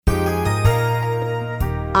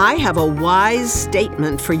I have a wise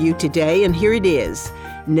statement for you today, and here it is.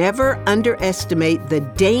 Never underestimate the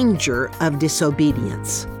danger of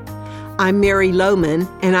disobedience. I'm Mary Lohman,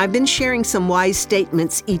 and I've been sharing some wise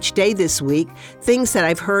statements each day this week, things that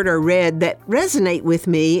I've heard or read that resonate with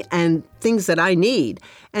me and things that I need,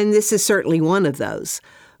 and this is certainly one of those.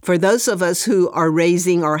 For those of us who are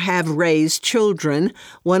raising or have raised children,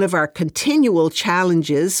 one of our continual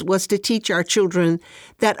challenges was to teach our children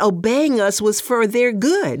that obeying us was for their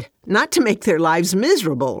good, not to make their lives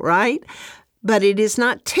miserable, right? But it is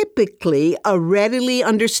not typically a readily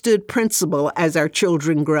understood principle as our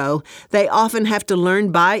children grow. They often have to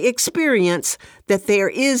learn by experience that there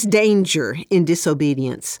is danger in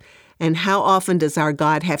disobedience. And how often does our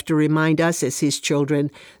God have to remind us as His children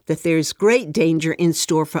that there's great danger in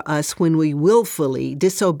store for us when we willfully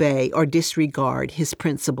disobey or disregard His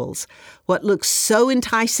principles? What looks so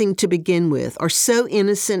enticing to begin with, or so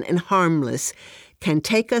innocent and harmless, can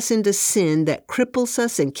take us into sin that cripples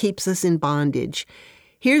us and keeps us in bondage.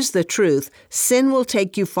 Here's the truth. Sin will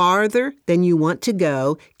take you farther than you want to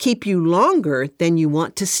go, keep you longer than you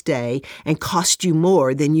want to stay, and cost you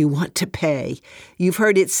more than you want to pay. You've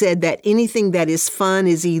heard it said that anything that is fun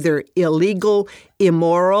is either illegal,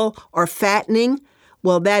 immoral, or fattening.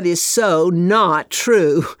 Well, that is so not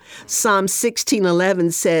true. Psalm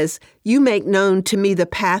 16:11 says, "You make known to me the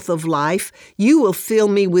path of life. You will fill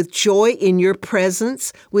me with joy in your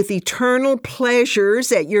presence, with eternal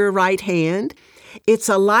pleasures at your right hand." It's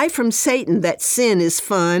a lie from Satan that sin is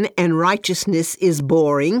fun and righteousness is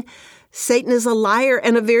boring. Satan is a liar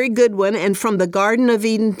and a very good one, and from the Garden of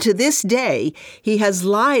Eden to this day, he has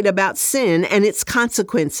lied about sin and its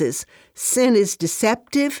consequences. Sin is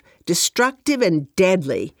deceptive, destructive, and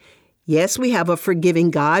deadly. Yes, we have a forgiving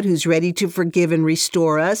God who's ready to forgive and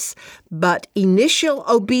restore us, but initial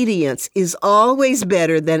obedience is always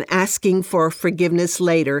better than asking for forgiveness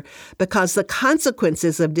later because the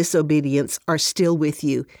consequences of disobedience are still with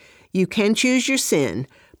you. You can choose your sin,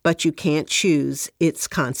 but you can't choose its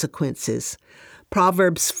consequences.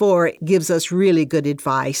 Proverbs 4 gives us really good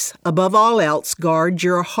advice. Above all else, guard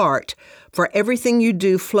your heart, for everything you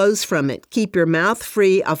do flows from it. Keep your mouth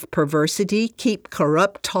free of perversity. Keep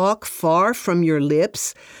corrupt talk far from your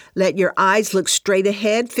lips. Let your eyes look straight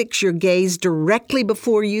ahead. Fix your gaze directly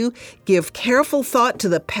before you. Give careful thought to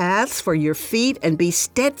the paths for your feet and be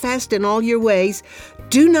steadfast in all your ways.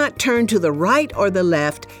 Do not turn to the right or the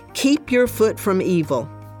left. Keep your foot from evil.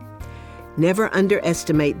 Never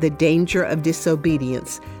underestimate the danger of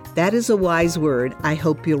disobedience. That is a wise word I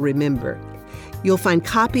hope you'll remember. You'll find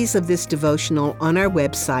copies of this devotional on our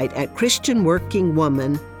website at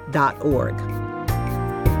christianworkingwoman.org.